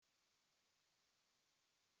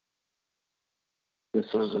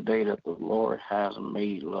This is a day that the Lord has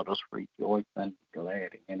made. Let us rejoice and be glad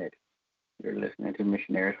in it. You're listening to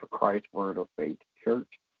Missionaries for Christ Word of Faith Church.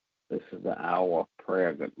 This is the hour of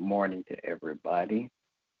prayer. Good morning to everybody.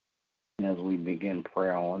 As we begin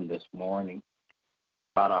prayer on this morning,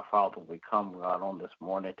 God our Father, we come, God, on this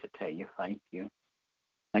morning to tell you thank you.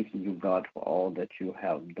 Thank you, God, for all that you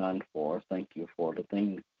have done for us. Thank you for the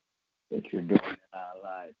things that you're doing in our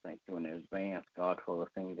lives. Thank you in advance, God, for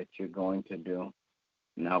the things that you're going to do.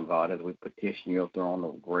 Now, God, as we petition your throne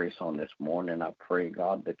of grace on this morning, I pray,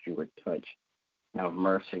 God, that you would touch, have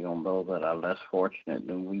mercy on those that are less fortunate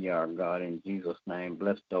than we are, God, in Jesus' name.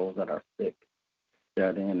 Bless those that are sick,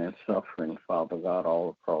 shut in, and suffering, Father God,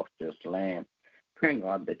 all across this land. Praying,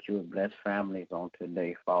 God, that you would bless families on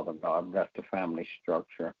today, Father God. Bless the family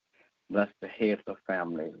structure. Bless the heads of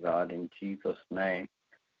families, God, in Jesus' name.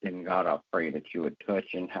 Then, God, I pray that you would touch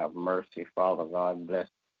and have mercy, Father God. Bless,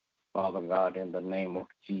 Father God, in the name of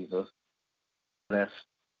Jesus. Bless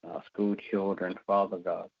school children, Father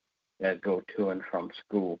God, that go to and from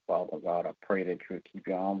school, Father God. I pray that you keep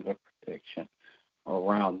your arms of protection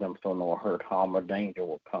around them so no hurt, harm, or danger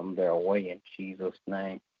will come their way in Jesus'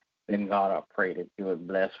 name. Then, God, I pray that you would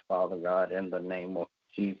bless, Father God, in the name of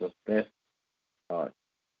Jesus. Bless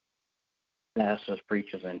pastors,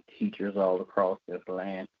 preachers, and teachers all across this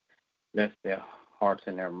land. Bless their hearts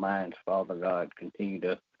and their minds, Father God. Continue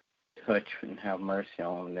to touch and have mercy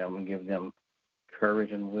on them and give them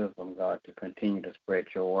courage and wisdom, God, to continue to spread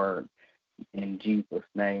your word in Jesus'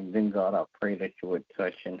 name. Then, God, I pray that you would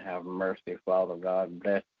touch and have mercy, Father God.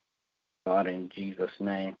 Bless, God, in Jesus'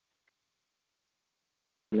 name.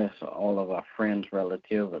 Bless all of our friends,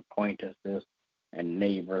 relatives, acquaintances, and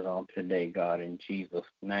neighbors on today, God, in Jesus'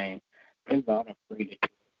 name. Then, God, I pray that you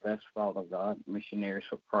would bless, Father God, missionaries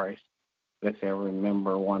for Christ. Bless every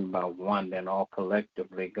member one by one, then all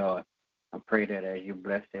collectively, God. I pray that as you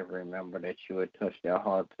bless every member, that you would touch their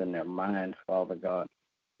hearts and their minds, Father God,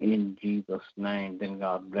 in Jesus' name. Then,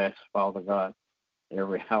 God, bless, Father God,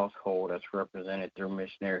 every household that's represented through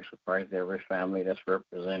Missionaries for Christ, every family that's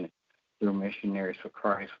represented through Missionaries for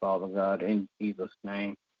Christ, Father God, in Jesus'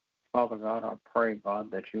 name. Father God, I pray, God,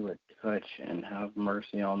 that you would touch and have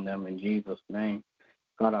mercy on them in Jesus' name.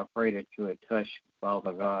 God, I pray that you would touch,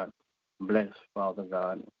 Father God, bless, Father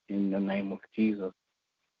God, in the name of Jesus.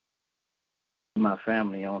 My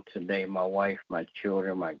family on today, my wife, my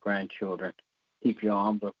children, my grandchildren. Keep your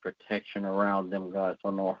arms of protection around them, God, so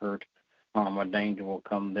no hurt, harm, or danger will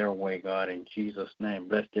come their way, God, in Jesus' name.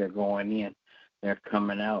 Bless their going in, their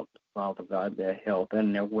coming out, Father God, their health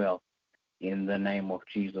and their wealth. In the name of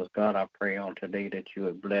Jesus, God, I pray on today that you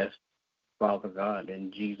would bless, Father God,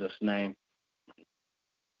 in Jesus' name,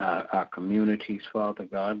 our communities, Father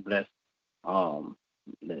God. Bless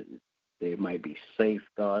that they might be safe,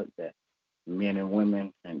 God, that men and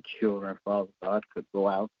women and children, Father God, could go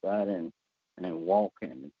outside and walk,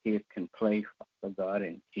 and the kids can play, Father God,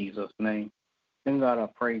 in Jesus' name. And God, I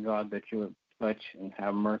pray, God, that you would touch and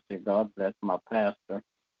have mercy. God, bless my pastor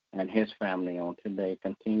and his family on today.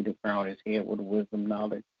 Continue to crown his head with wisdom,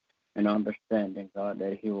 knowledge, and understanding, God,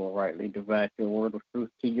 that he will rightly divide your word of truth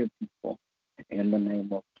to your people. In the name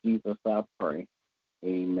of Jesus, I pray.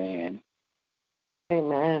 Amen.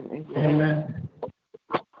 Amen. Amen. Amen.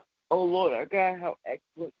 Oh, Lord, our God, how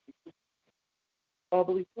excellent.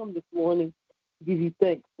 Father, we come this morning to give you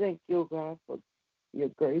thanks. Thank you, oh God, for your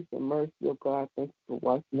grace and mercy, oh God. Thank you for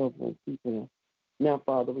watching over and keeping us. Now,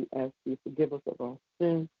 Father, we ask you to forgive us of our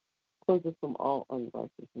sins, cleanse us from all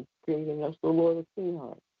unrighteousness, creating us, the Lord, a clean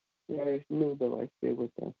heart. There is new the right spirit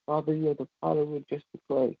within. Father, you are the potter with just the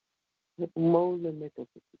clay. Mold and make us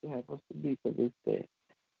what you have us to be for this day.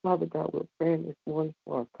 Father God, we're praying this morning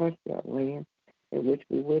for our country, our land, in which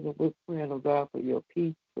we live, and we're praying, oh God, for your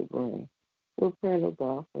peace to reign. We're praying, oh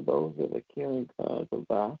God, for those that are carrying guns, oh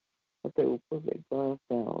God, that they will put their guns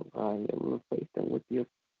down, oh God, and replace them with your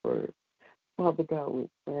word. Father God, we're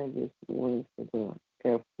praying this morning for the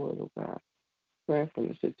airport, oh God. Praying for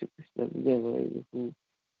the situation of the young lady who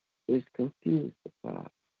is confused, oh God.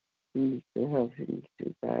 She needs your help. She needs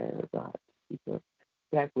to guide her, God, to keep her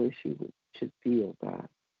back where she should be, oh God.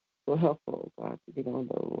 So help her, oh God, to get on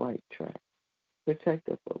the right track. Protect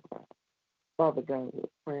us, oh God. Father God, we're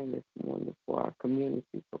praying this morning for our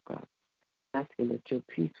community, oh God, asking that your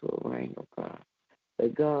peace will reign, oh God.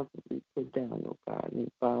 That guns will be put down, oh God, and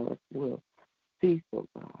violence will cease, oh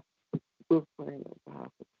God. We're praying, oh God,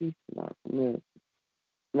 for peace in our community.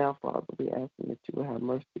 Now, Father, we're asking that you will have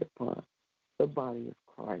mercy upon the body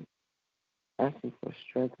of Christ, asking for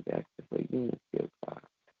strength and asking for unity, oh God.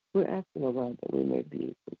 We're asking, oh God, that we may be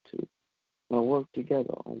able to work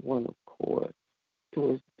together on one accord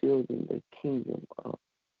towards building the kingdom of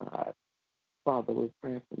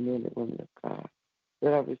men and women of God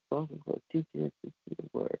that are responsible for teaching and preaching the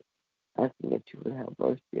word, asking that you would have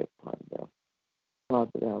mercy upon them.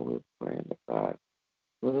 Father God, we're praying to God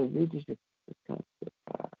for the leadership of the country,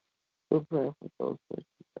 God. We're praying for those persons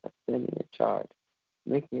that are standing in charge,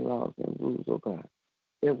 making laws and rules, oh God,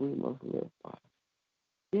 that we must live by.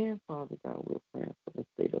 Then, Father God, we're praying for the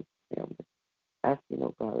state of the family, asking,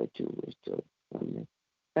 oh God, that you will restore the family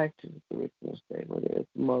back to the original state where there is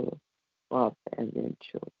mother, father, and then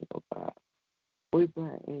children, oh God. We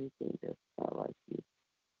bind anything that's not like you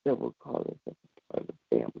that will cause us to be part of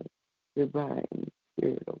the family. We bind any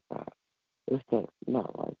spirit, oh God, that's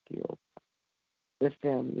not like you, oh God. The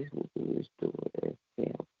families will be restored as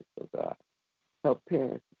families, oh God. Help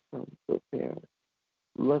parents become good parents,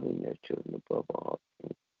 loving their children above all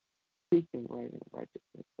things, seeking right and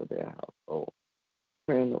righteousness for their household.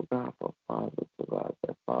 Praying, oh God, for fathers, oh God,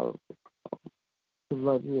 that fathers will come to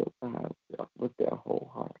love you, oh God, with their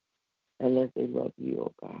whole heart. And as they love you,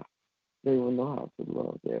 oh God, they will know how to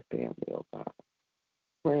love their family, oh God.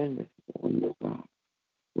 Praying this morning, oh God,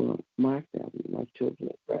 for my family, my children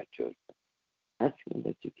and grandchildren, asking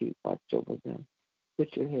that you keep watch over them.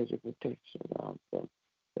 Put your hedge of protection around them,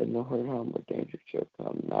 that no hurt, harm, or danger shall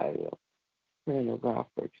come nigh them. Praying, oh God,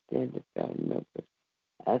 for extended family members,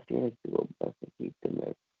 asking that you will bless and keep them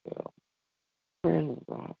as well. Praying,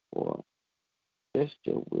 oh God, for just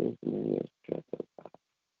your wisdom and your strength, oh God.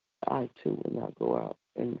 I too will not go out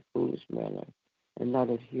in a foolish manner and not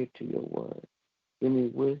adhere to your word. Give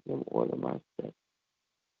me wisdom, order my steps.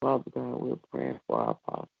 Father God, we're praying for our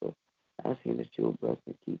apostle, asking that you will bless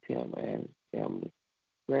and keep him and his family.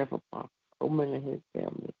 Praying for Apostle Coleman and his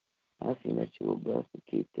family, asking that you will bless and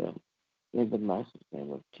keep them. In the master's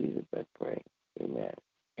name of Jesus, I pray. Amen.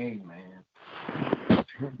 Amen.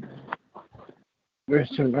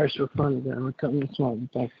 Gracious and merciful Father God, we come this morning.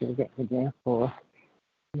 Thank you again for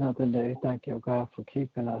another day. Thank you, God, for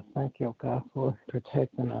keeping us. Thank you, God, for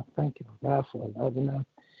protecting us. Thank you, God, for loving us.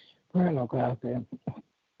 Praying, oh God, that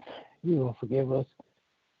you will forgive us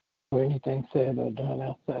for anything said or done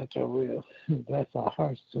outside your will. Bless our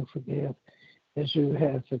hearts to forgive as you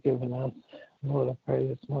have forgiven us. Lord, I pray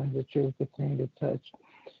this morning that you will continue to touch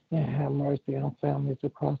and have mercy on families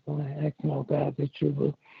across the land. Asking, oh God, that you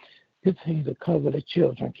will continue to cover the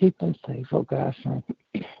children. Keep them safe, oh God, from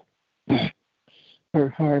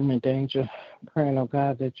hurt, harm, and danger. Praying, oh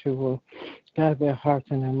God, that you will guide their hearts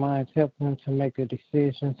and their minds. Help them to make the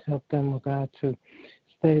decisions. Help them, oh God, to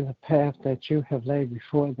stay the path that you have laid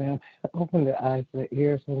before them. Open their eyes, their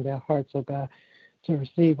ears, and their hearts, oh God, to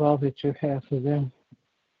receive all that you have for them.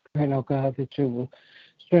 Praying, oh God, that you will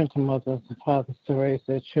strengthen mothers and fathers to raise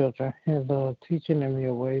their children. And Lord, teaching them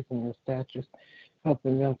your ways and your statutes,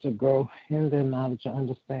 helping them to grow in their knowledge and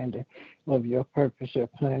understanding of your purpose, your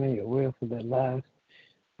plan, and your will for their lives.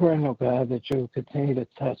 Praying, oh God, that you will continue to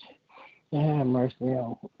touch and have mercy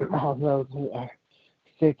on all those who are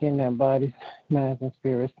sick in their bodies, minds, and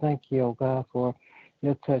spirits. Thank you, oh God, for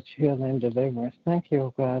your touch, healing, and deliverance. Thank you,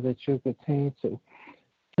 oh God, that you continue to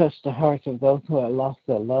touch the hearts of those who have lost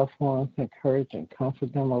their loved ones. Encourage and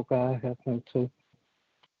comfort them, oh God. Help them to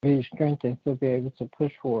be strengthened to be able to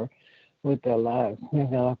push forward with their lives. And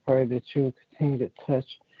God, I pray that you will continue to touch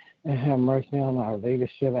and have mercy on our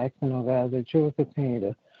leadership. Asking, oh God, that you will continue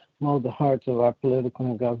to mold the hearts of our political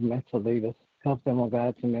and governmental leaders. Help them, oh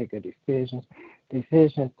God, to make decisions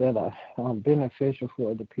that are beneficial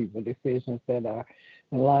for the people, decisions that are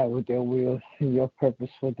in line with their will and your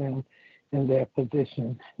purpose for them in their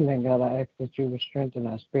position. And then, God, I ask that you will strengthen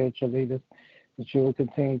our spiritual leaders, that you will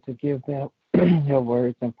continue to give them your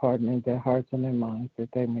words and partner in their hearts and their minds, that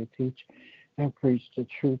they may teach and preach the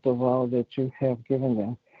truth of all that you have given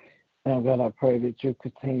them. And God, I pray that you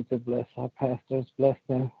continue to bless our pastors, bless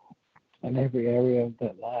them in every area of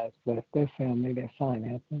their lives, bless their family, their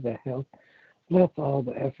finances, their health. Bless all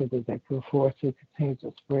the effort that they put forth to continue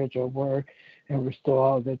to spread your word and restore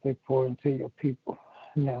all that they pour into your people.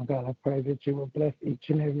 Now, God, I pray that you will bless each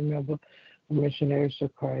and every member of Missionaries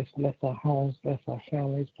of Christ. Bless our homes, bless our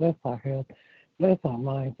families, bless our health, bless our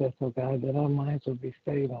mindsets, oh God, that our minds will be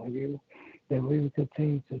stayed on you, that we will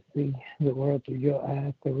continue to see the world through your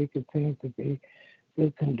eyes, that we continue to be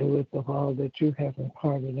good conduits of all that you have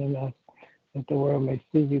imparted in us, that the world may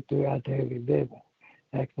see you through our daily living.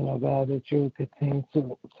 Asking, oh God, that you will continue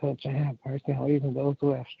to touch and have mercy on even those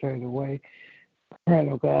who have strayed away.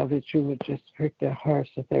 Praying, oh God, that you would just prick their hearts,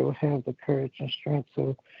 that they would have the courage and strength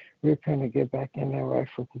to repent and get back in their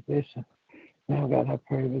rightful position. Now, God, I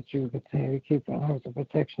pray that you would continue to keep your arms of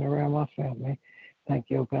protection around my family. Thank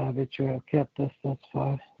you, oh God, that you have kept us thus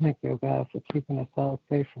far. Thank you, oh God, for keeping us all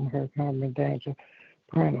safe from hurt, harm, and danger.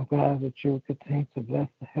 Praying, oh God, that you will continue to bless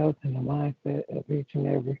the health and the mindset of each and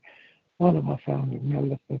every one of my family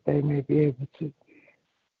members, that they may be able to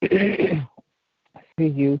see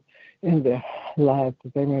you in their lives,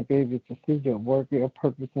 that they may be able to see your work, your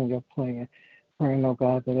purpose, and your plan. Praying, oh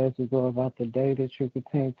God, that as we go about the day, that you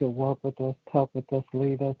continue to walk with us, talk with us,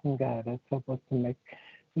 lead us, and guide us. Help us to make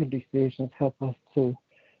good decisions. Help us to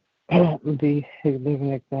be a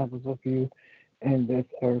living examples of you in this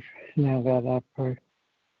earth. Now, God, I pray.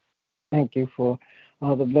 Thank you for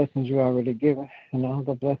all the blessings you already given and all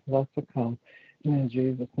the blessings are to come. In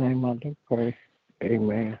Jesus' name I do pray.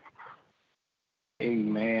 Amen.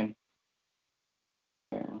 Amen.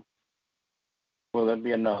 Will there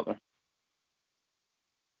be another?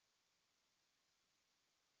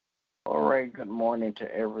 All right, good morning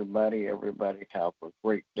to everybody. Everybody have a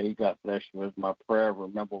great day. God bless you is my prayer.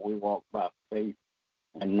 Remember, we walk by faith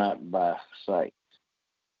and not by sight.